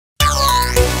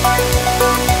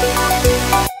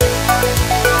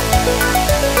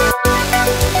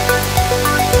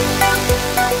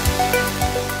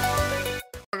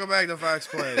back to Foxx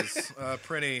Plays.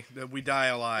 Prinny, we die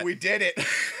a lot. We did it.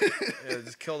 Yeah,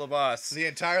 just kill the boss. The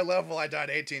entire level, I died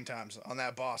 18 times. On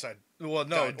that boss, Well,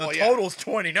 no, died. the Well, total's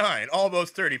 29.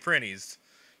 Almost 30 Prinnies.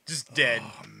 Just dead.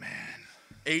 Oh, man.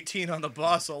 18 on the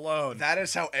boss alone. That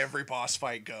is how every boss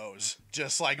fight goes.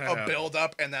 Just like a build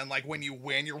up, and then like when you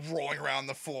win, you're rolling around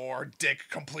the floor, dick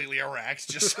completely erect.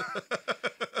 Just.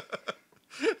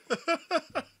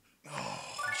 Oh,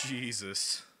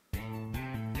 Jesus.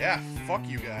 Yeah, fuck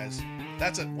you guys.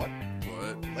 That's it. What?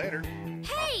 Later.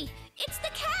 Hey, it's the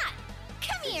cat.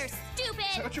 Come here, stupid.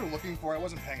 Is that what you were looking for? I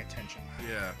wasn't paying attention.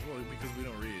 Yeah, well, because we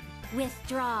don't read.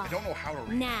 Withdraw. I don't know how to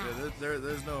read. Now. Yeah,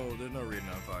 there's no reading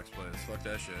on Foxx Plays. Fuck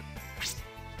that shit.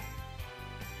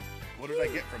 What did I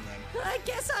get from them? I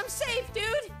guess I'm safe,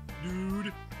 dude.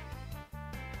 Dude.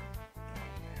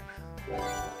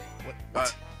 What?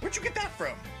 Where'd you get that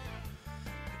from?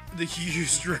 The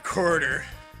used recorder.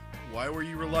 Why were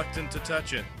you reluctant to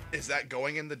touch it? Is that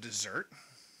going in the dessert?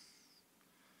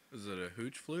 Is it a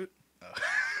hooch flute?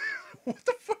 What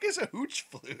the fuck is a hooch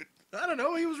flute? I don't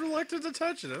know. He was reluctant to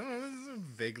touch it. I don't know. It's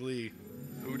vaguely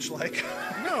Hooch-like?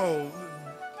 no,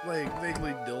 like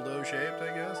vaguely dildo shaped.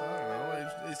 I guess. I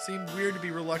don't know. It seemed weird to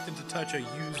be reluctant to touch a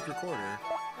used recorder.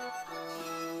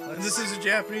 And this is a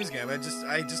Japanese game. I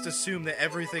just assume that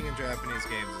everything in Japanese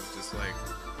games is just like.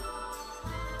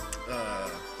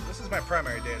 This is my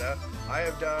primary data. I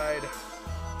have died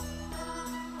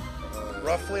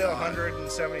roughly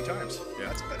 170 times. Yeah.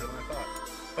 That's better than I thought.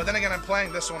 But then again, I'm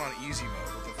playing this one on easy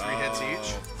mode with the 3 hits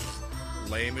each.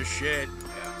 Lame as shit.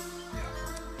 Yeah.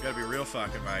 You gotta be a real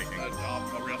fucking Viking.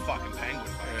 A real fucking penguin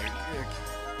Viking. Yeah,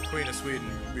 Queen of Sweden,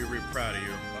 be real proud of you.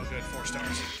 Oh, good. 4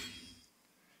 stars.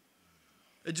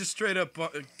 It just straight up,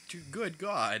 good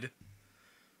God.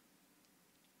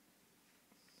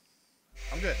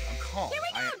 I'm good. I'm calm. Here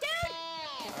we go,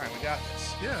 dude. Alright, we got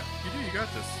this. Yeah, you do. You got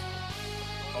this.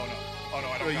 Oh no. Oh no,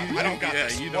 I don't Well, got, you I don't got yeah,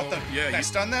 this. you What don't- the? yeah, Can I you-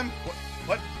 stun them?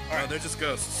 What? No, Alright. they're just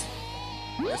ghosts.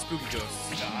 They're spooky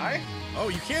ghosts. Die? Oh,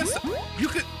 you can't. You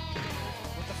could.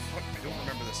 What the fuck? I don't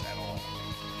remember this at all.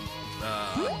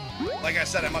 Like I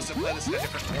said, I must have played this in a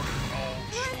different order. Oh,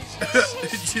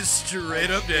 Jesus. just straight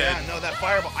up dead. Yeah, no, that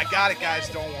fireball. I got it, guys.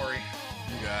 Don't worry.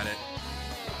 You got it.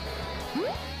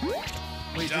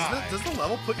 Wait, Die. does the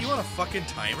level put you on a fucking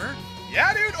timer?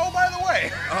 Yeah, dude. Oh, by the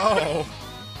way. Oh,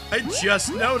 I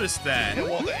just noticed that. Yeah,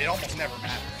 well, it almost never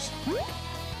matters.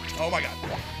 Oh my god. I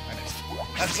missed.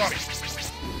 That's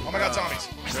zombies. Oh my god, zombies.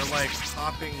 They're like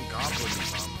hopping goblin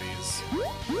zombies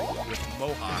with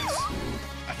mohawks.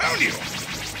 I found you.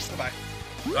 Goodbye.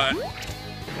 But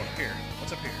What up here?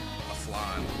 What's up here? a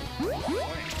flan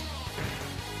Flame.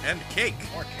 and cake.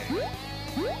 More cake.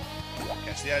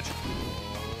 Catch the edge.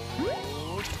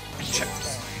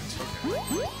 Checkpoint. Don't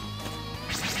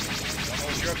know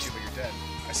what you're up to, but you're dead.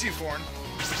 I see you, Corn.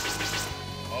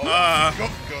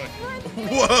 Oh, good.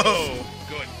 Whoa.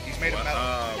 Good. He's made of metal.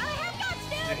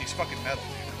 Dude, he's fucking metal,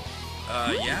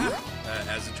 dude. Yeah.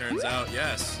 As it turns out,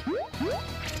 yes.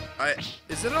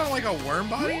 Is it on like a worm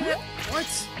body? What?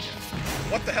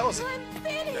 What the hell is it?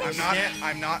 Yeah.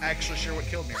 I'm not actually sure what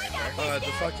killed me right there. The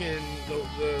fucking the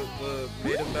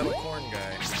made of metal corn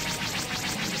guy. Metal Corn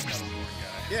guy.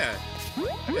 Yeah.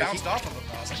 I bounced off of him.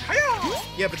 I was like, hiya!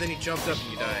 Yeah, but then he jumped up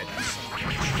and you died. You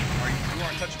are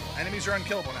untouchable. Enemies are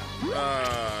unkillable now.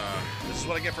 This is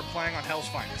what I get for playing on Hell's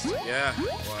Finest. Yeah.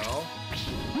 Well.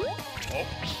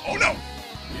 Oh no!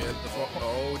 Yeah.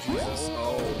 Oh Jesus.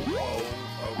 Oh.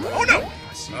 Oh no!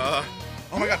 I see. Uh.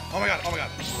 Oh my god! Oh my god! Oh my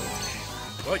god!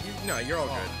 Well, you're all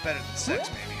good. Better than sex,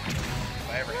 maybe. If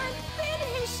I ever had it.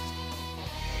 Finished.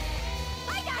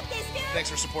 I got this, dude. Thanks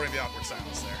for supporting the awkward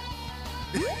silence there.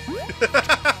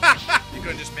 You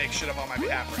couldn't just make shit up on my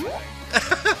behalf or anything.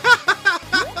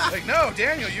 Like, no,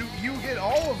 Daniel, you get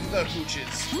all of the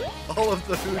hooches. All of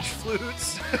the hooch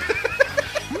flutes.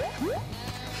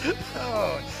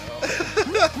 Oh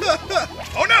no.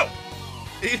 Oh no!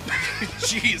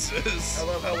 Jesus. I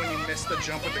love how when you miss the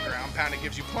jump at the ground pound, it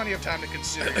gives you plenty of time to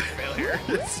consider your failure.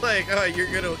 It's like, oh, you're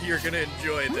gonna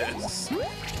enjoy this.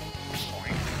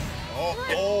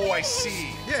 Oh, I see.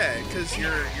 Yeah, because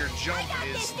Your jump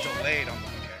is delayed on the.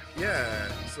 Okay. yeah.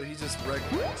 So he just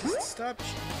just stop.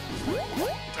 You're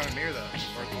talking near the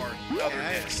or other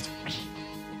mist.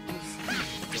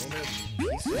 No.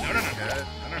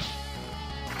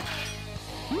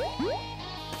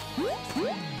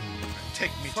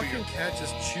 Take me to your Fucking cat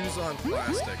just chews on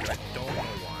plastic, and I don't know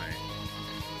why.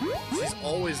 She's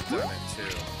always done it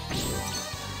too.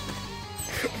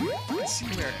 Let's see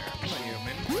there,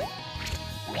 human.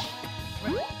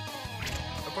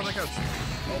 A on the couch.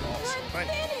 Oh, awesome. Fine.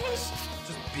 Just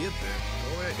be a bit.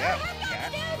 Go away. Yeah,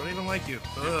 cat. I don't even like you.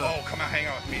 Ugh. Oh, come out, hang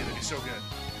out with me. That'd be so good.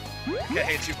 Cat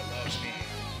hates you but loves me.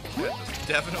 Cat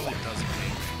definitely doesn't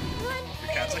hate me.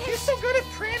 Your cat's like, he's so good at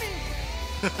Prinny.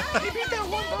 He beat that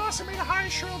one boss and made a high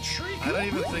shrilled shriek. I don't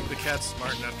even think the cat's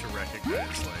smart enough to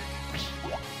recognize, like...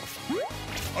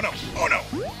 Oh no! Oh no!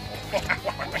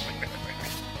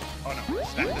 Oh no!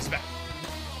 This is bad.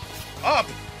 Up!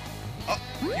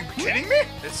 You kidding me?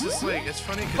 It's just like, it's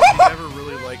funny because he never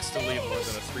really likes to leave more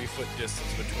than a 3-foot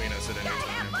distance between us at any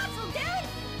time.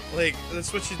 Like,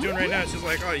 that's what she's doing right now. She's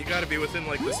like, oh, you gotta be within,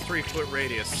 like, this 3-foot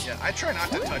radius. Yeah, I try not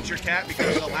to touch your cat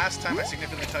because the last time I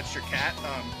significantly touched your cat,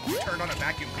 you turned on a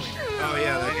vacuum cleaner. Oh,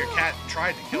 yeah. And your cat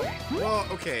tried to kill me. Well,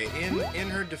 okay, in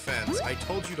her defense, I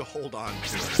told you to hold on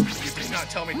to her. You did not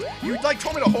tell me. You, like,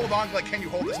 told me to hold on, like, can you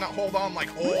hold this? Not hold on, like,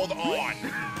 hold on.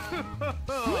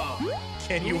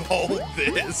 Can you hold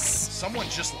this? Someone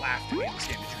just laughed at me in this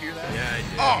game. Did you hear that? Yeah, I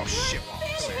did. Oh, shit. Well,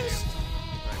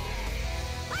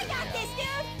 I got this, dude.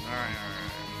 Alright.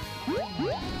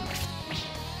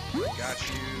 Got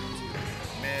you.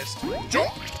 Missed.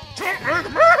 Jump! Jump!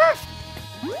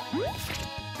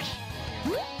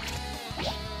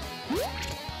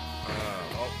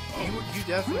 You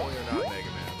definitely are not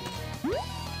Mega Man.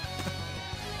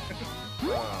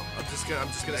 I'm just gonna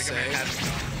Mega say. Man has a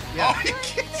gun. Yeah. Oh, you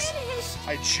kids!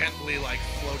 I gently, like,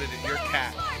 floated it. Your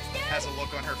cat has a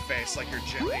look on her face like you're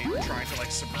gently trying to,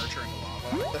 like, submerge her into lava.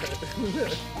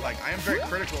 Like, I am very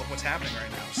critical of what's happening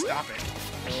right now. Stop it.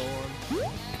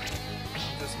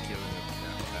 Just giving it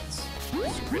that's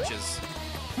scritches.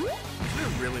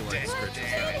 She really likes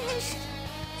scritches.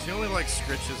 She only likes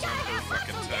scritches on her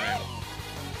fucking time.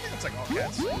 It's like all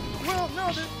cats. Well,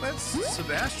 no, that's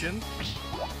Sebastian.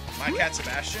 My cat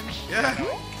Sebastian? Yeah.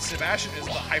 No, Sebastian is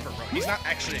the hyper bro. He's not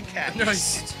actually a cat. No,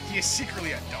 He is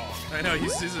secretly a dog. I know,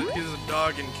 he's a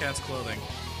dog in cat's clothing.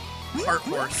 Heart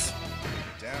horse.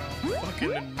 Down.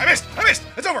 Fucking. I missed!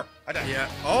 It's over! I died. Yeah.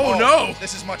 Oh, no!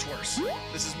 This is much worse.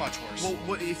 This is much worse. Well,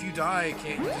 what, if you die,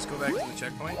 can't you just go back to the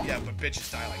checkpoint? Yeah, but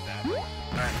bitches die like that.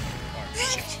 Alright. Oh,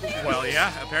 shit. Well,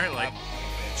 yeah, apparently. I'm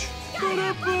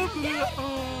a bitch.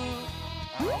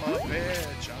 I'm a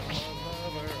bitch. I'm a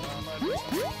lover. I'm a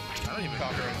I don't even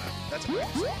Copyright. know that. That's a good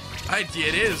song.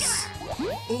 It is.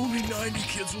 Only 90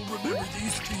 kids will remember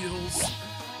these feels.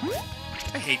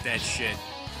 I hate that shit.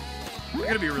 I'm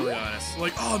gonna be really honest.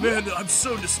 Like, oh man, I'm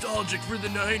so nostalgic for the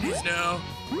 90s now.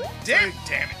 Damn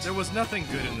it. There was nothing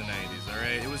good in the 90s,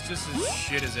 alright? It was just as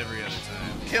shit as every other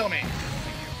time. Kill me.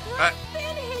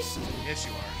 Yes,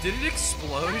 you are. Did it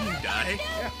explode and you die?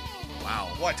 Yeah. Wow.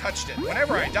 Well, I touched it.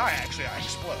 Whenever I die, actually, I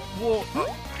explode. Well,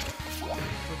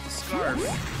 with the scarf.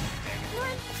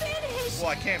 Well,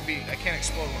 I can't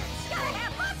explode when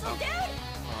I'm thrown.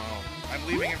 Oh. I'm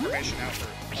leaving information out for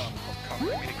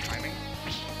comedic timing.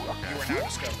 You are now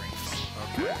discovering this.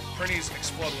 Okay. Prinnies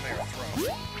explode when they are thrown.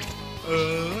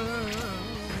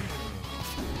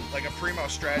 Like a primo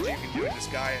strategy you can do in this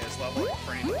guy is level up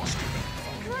Prinny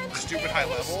to stupid high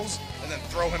levels, and then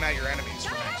throw him at your enemies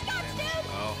for maximum damage.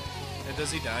 Oh. And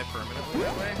does he die permanently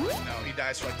that way? No, he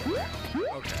dies for like the round.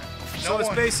 Okay. No So it's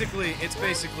one- basically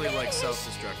like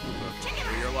self-destructive Pokemon,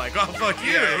 where you're like, oh fuck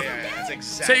you! Yeah, that's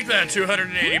exactly. Take that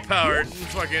 280 powered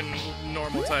fucking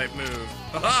normal type move.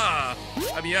 Haha!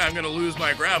 I mean, yeah, I'm gonna lose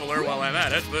my Graveler while I'm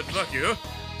at it, but fuck you.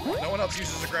 No one else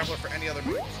uses a grappler for any other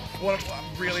move. What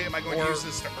really am I going to use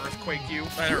this to earthquake you?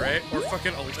 I know, right? Or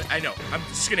fucking, I know. I'm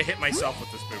just gonna hit myself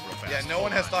with this move real fast. Yeah, no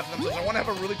one has thought to themselves, I want to have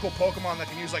a really cool Pokemon that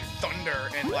can use like thunder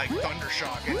and like thunder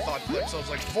shock, and thought to themselves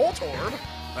like Voltorb.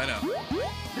 I know.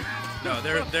 No,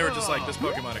 they were just like, this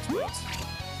Pokemon explodes.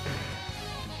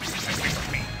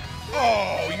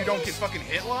 Oh, you don't get fucking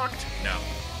hit locked? No.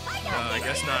 I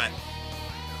guess not.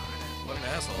 What an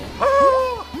asshole.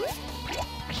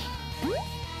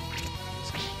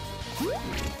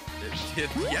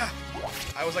 Yeah.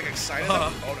 I was like excited.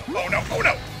 Oh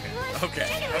no. Okay.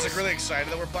 I was like really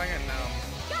excited that we're playing it now.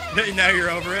 Now you're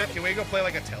over it? Can we go play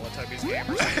like a Teletubbies game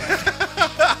or something?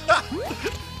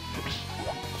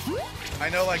 I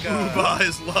know like Booba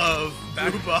is love.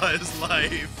 Booba is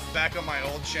life. Back on my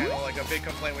old channel, like a big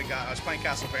complaint we got, I was playing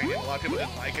Castlevania, and a lot of people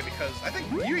didn't like it because, I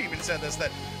think you even said this,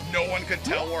 that no one could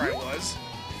tell where I was.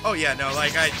 Oh yeah, no,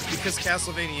 like because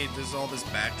Castlevania does all this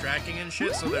backtracking and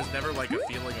shit, so there's never like a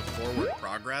feeling of forward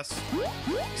progress.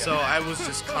 So I was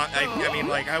just, I mean,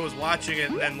 like I was watching it,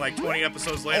 and then like 20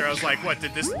 episodes later, I was like, what?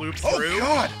 Did this loop through? Oh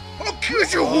God! I'll kill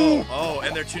you! Oh,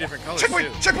 and they're two different colors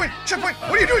Checkpoint! too. Checkpoint! Checkpoint!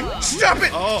 What are you doing? Stop it!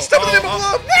 Oh, Stop the name of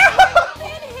love!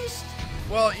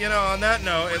 Well, you know, on that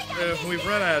note, we've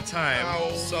run out of time.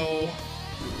 Ow. So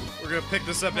We're gonna pick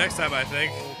this up next time, I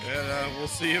think. And we'll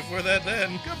see you for that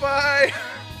then. Goodbye!